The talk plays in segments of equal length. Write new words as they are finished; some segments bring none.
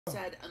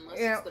said unless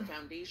it's the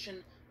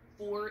foundation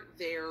for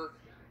their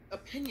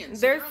opinion.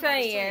 So they're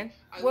saying,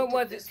 what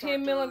was it,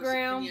 10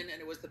 milligrams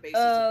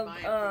of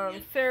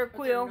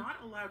Seroquel,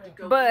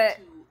 but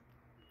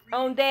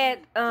on that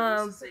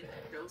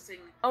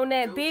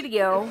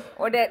video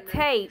or that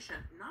tape,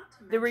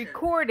 the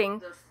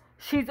recording,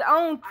 she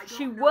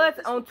was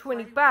on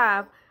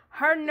 25.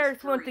 Her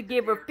nurse wants to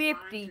give her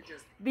 50.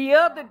 The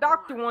other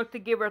doctor wants to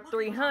give her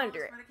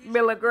 300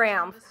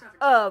 milligrams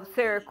of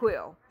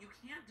Seroquel.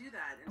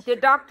 The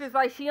doctor's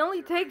like, she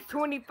only takes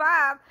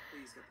 25.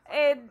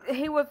 And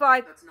he was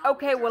like,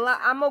 okay, well,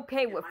 I'm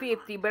okay with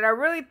 50, but I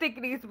really think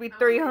it needs to be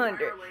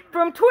 300.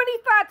 From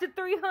 25 to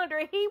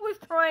 300, he was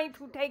trying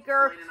to take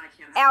her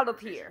out of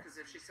here. Because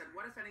if she said,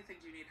 what, if anything,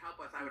 do you need help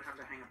with, I would have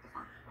to hang up the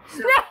phone.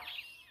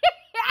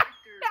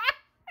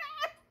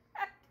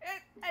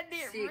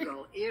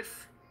 Siegel,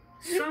 if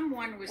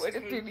someone was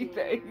taking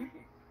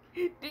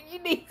do you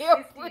need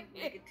help with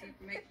it?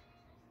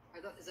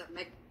 Is that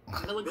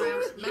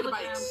milligrams?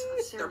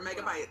 Megabytes. They're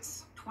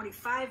megabytes.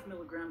 25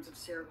 milligrams of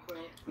Seroquel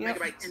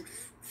Megabytes. and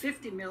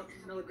 50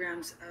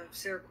 milligrams of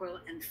Seroquel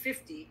and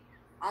 50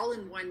 all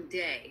in one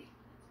day.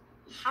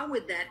 How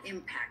would that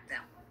impact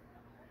them?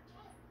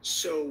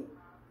 So,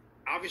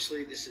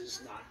 obviously, this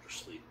is not for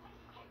sleep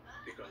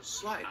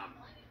because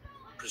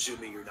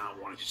presuming you're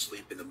not wanting to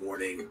sleep in the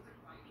morning,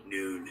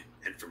 noon,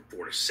 and from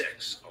 4 to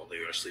 6, although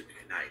you're sleeping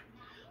at night.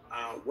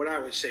 What I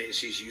would say is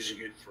he's using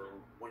it for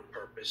one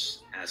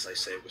purpose. As I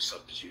say, with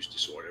substance use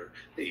disorder,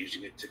 they're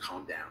using it to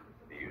calm down.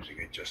 They're using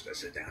it just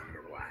as a down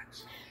and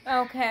relax.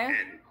 Okay.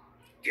 And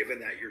given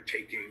that you're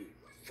taking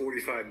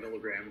 45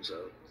 milligrams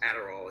of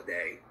Adderall a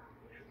day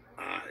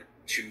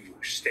to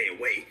stay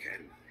awake,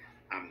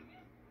 and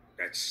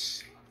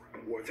that's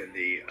more than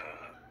the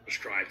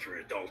prescribed for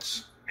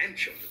adults and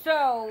children.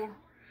 So,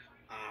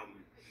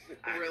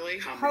 really?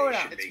 Hold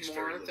on. It's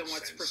more than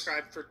what's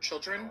prescribed for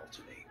children,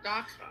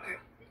 Doc?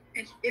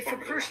 And if a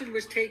person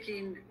was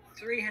taking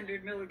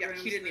 300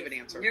 milligrams he didn't even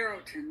answer.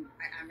 Neurontin,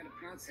 I'm going to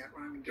pronounce that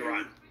wrong again. You're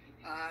on.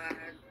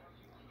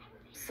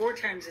 4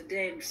 times a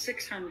day and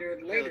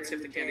 600 later let's see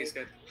in if the the candy's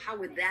day, good. how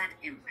would that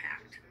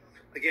impact?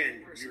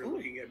 Again, you're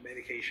looking at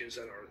medications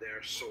that are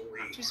there solely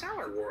Not too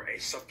sour. for a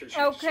substance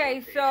use okay,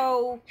 disorder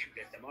so patient.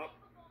 You get them up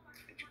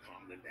and you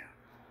calm them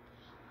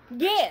down.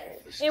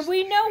 yes, and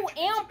we know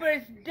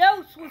Amber's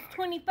dose was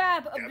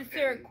 25 of the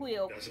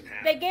Seroquel.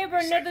 They gave her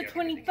another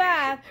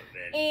 25,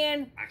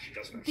 and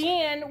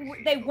then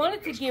they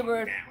wanted to give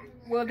her,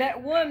 well,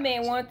 that one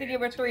man wanted to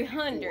give her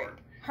 300.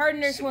 Her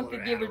nurse wanted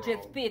to give her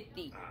just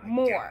 50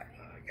 more.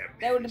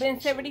 That would have been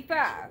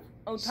 75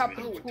 on top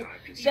of the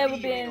that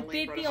would have been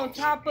 50 on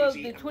top of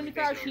the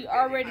 25 she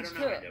already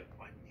took.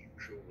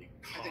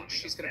 I think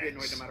she's going to be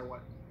annoyed no matter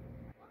what.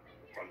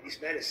 From these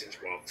medicines,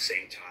 while at the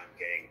same time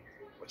getting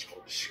what's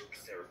called a super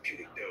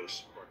therapeutic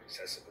dose or an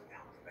excessive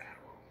amount of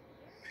Adderall.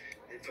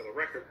 And for the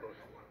record,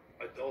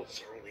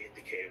 adults are only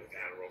indicated with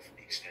Adderall for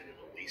the extended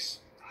release,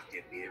 not the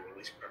immediate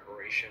release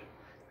preparation.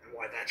 And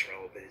why that's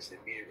relevant is the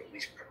immediate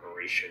release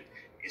preparation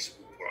is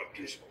more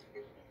abusable.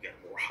 You get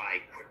more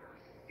high quicker.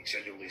 The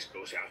extended release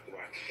goes out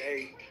throughout the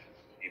day.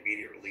 The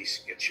immediate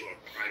release gets you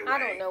up right away. I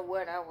don't know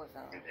what I was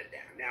on. And then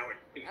down. Now,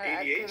 in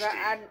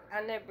ADHD,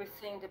 I never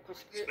seen the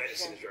this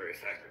medicine prescription. is very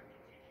effective.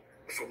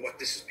 For what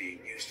this is being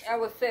used for. I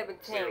was 17,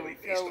 Clearly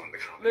based so on the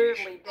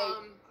combination. literally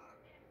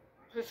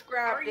they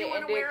prescribed are you it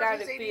and unaware then got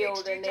of it his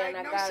filled, ADHD and then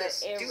I got it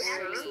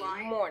diagnosis?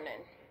 every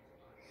morning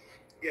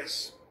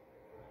Yes.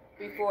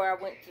 before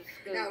I went to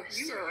school. Now,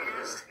 you were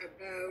asked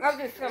I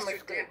about was in summer Mr.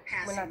 school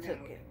Depp when I passing took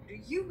out. it. Do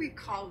you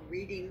recall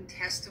reading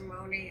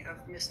testimony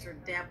of Mr.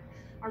 Depp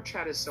Our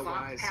chat is so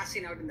wise.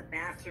 passing out in the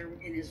bathroom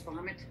in his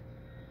vomit?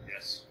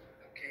 Yes.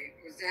 Okay,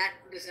 does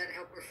that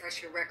help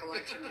refresh your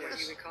recollection of what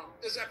you recall?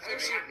 Does that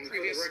fix I your mean,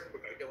 previous for the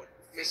record, I don't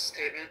think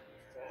misstatement?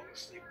 that falling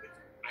asleep with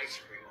ice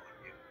cream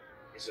on you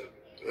is a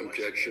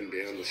Objection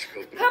beyond the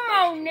scope of Come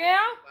on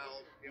now.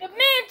 Well, The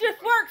man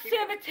just worked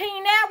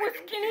 17 hours.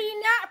 Can he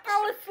not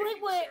fall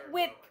asleep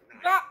with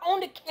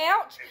on the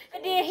couch?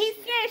 And then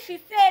she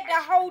said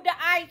to hold the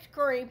ice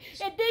cream.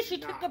 And then she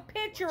took a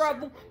picture of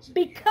him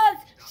because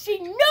she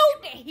knew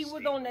that he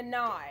was on the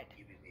nod.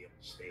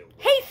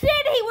 He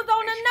said he was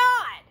on the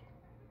nod.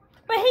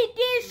 But he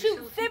did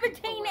shoot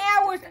 17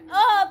 hours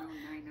of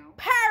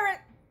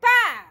Pirate 5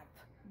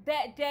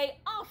 that day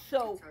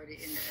also,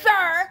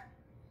 sir.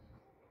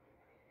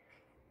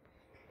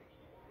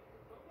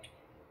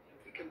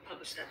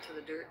 Publish that to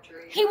the jury.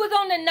 He was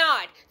on the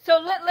nod. So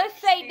let's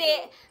say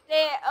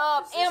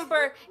that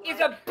Amber is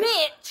a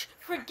bitch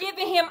for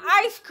giving him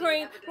ice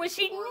cream when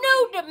she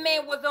knew the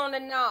man was on the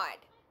nod.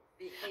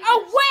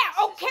 Oh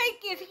wow,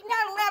 okay, is he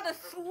not allowed to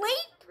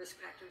sleep?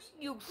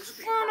 You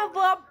son of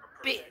a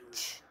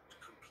bitch.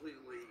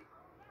 Completely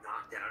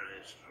knocked out,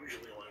 and it's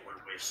usually only one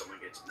way someone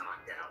gets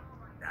knocked out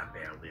that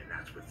badly, and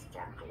that's with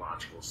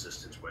pharmacological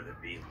assistance, whether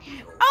it be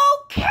legal.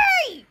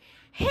 Okay,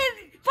 his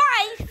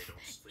vice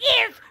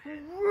is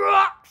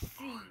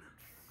Roxy.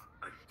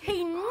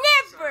 He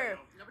never,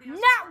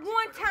 not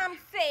one time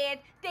said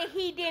that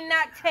he did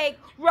not take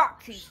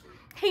Roxy.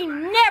 He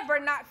never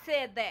not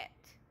said that.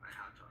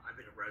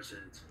 been a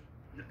resident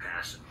in the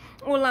past.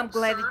 Well, I'm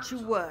glad that you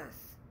was.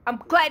 I'm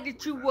glad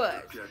that you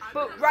was.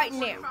 But right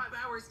now. 5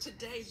 hours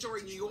today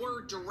during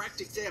your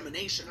direct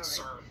examination,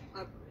 sir.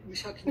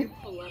 Michelle, can you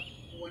pull up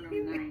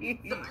 109?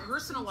 The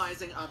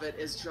personalizing of it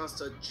is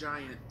just a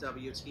giant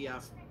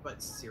WTF,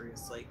 but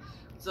seriously.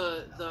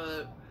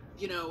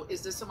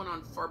 Is this someone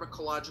on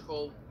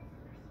pharmacological?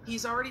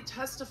 He's already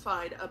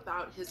testified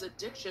about his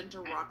addiction to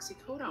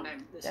roxycodone.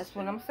 That's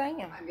what I'm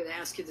saying. I'm going to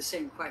ask you the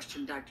same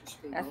question, Dr.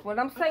 Spiegel. That's what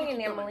I'm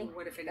saying, Emily.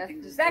 That's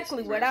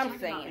exactly what I'm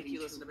saying. If you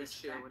listen to Miss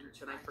Chu, and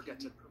then I forget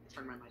to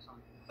turn my mic on.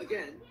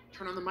 Again,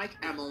 turn on the mic,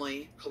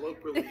 Emily.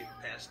 Colloquially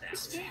passed out.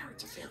 It's fair.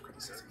 It's a fair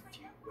criticism.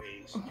 Few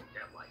ways to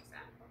get like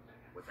that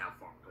without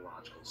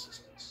pharmacological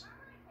assistance,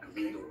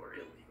 illegal or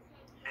illegal,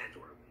 and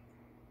or illegal.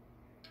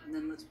 And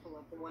then let's pull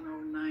up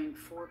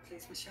 109.4,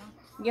 please, Michelle.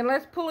 Yeah,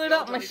 let's pull it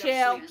up,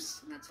 Michelle.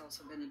 Yes, and that's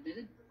also been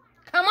admitted.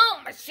 Come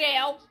on,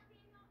 Michelle.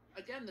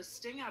 Again, the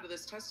sting out of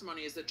this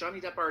testimony is that Johnny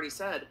Depp already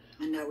said,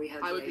 And now we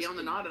have. I would be on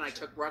the nod and I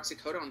took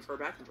roxycodone for a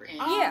back injury. And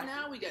Yeah.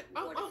 Now we get.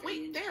 What Oh, if wait,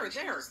 any there.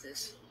 indication is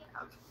this?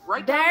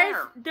 Right down There's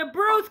there. the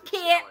bruise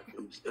kit.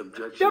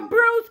 Objection. The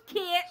bruise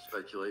kit.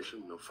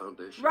 Speculation, no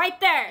foundation. Right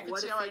there.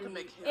 Let's see how I can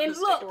make him And the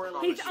look, score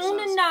he's she on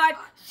the says. nod.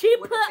 She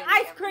What put if any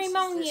ice cream evidence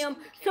on does him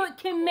this so it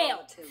can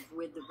melt. correlative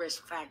with the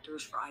risk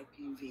factors for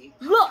IPV?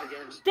 Look,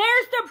 there's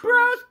the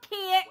bruise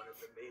kit. One of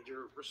the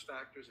major risk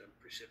factors and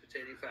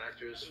precipitating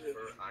factors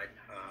for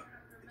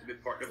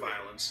intimate partner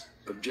violence.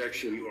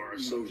 Objection. You are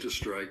Move to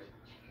strike.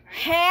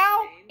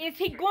 How is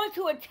he going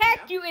to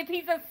attack you if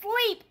he's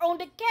asleep on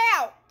the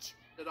couch?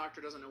 The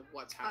doctor doesn't know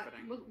what's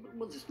happening.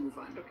 We'll just move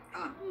on.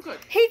 Good.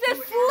 He's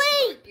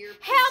asleep.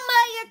 How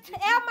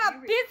am I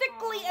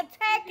physically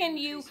attacking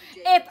you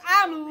if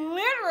I'm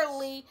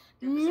literally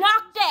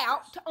knocked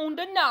out on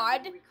the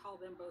nod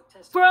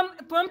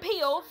from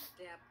pills?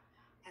 Depp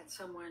had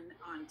someone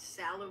on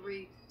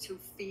salary to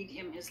feed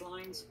him his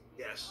lines.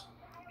 Yes.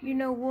 You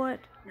know what?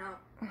 Now,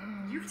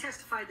 you've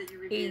testified that you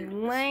reviewed.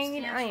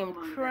 Elaine, I am substantial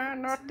amount of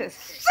trying not to evidence in this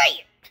case. say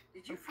it.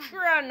 Did you I'm find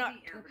trying any not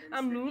to. evidence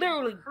I'm that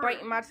literally her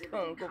biting my exhibiting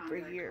tongue over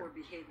conduct here. Or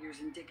behaviors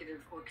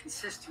indicative or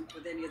consistent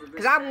with any of the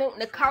Because I'm wanting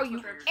to call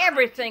you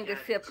everything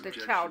except the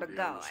Objection child of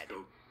beyond God.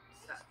 scope.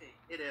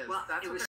 It is. Well, That's it what was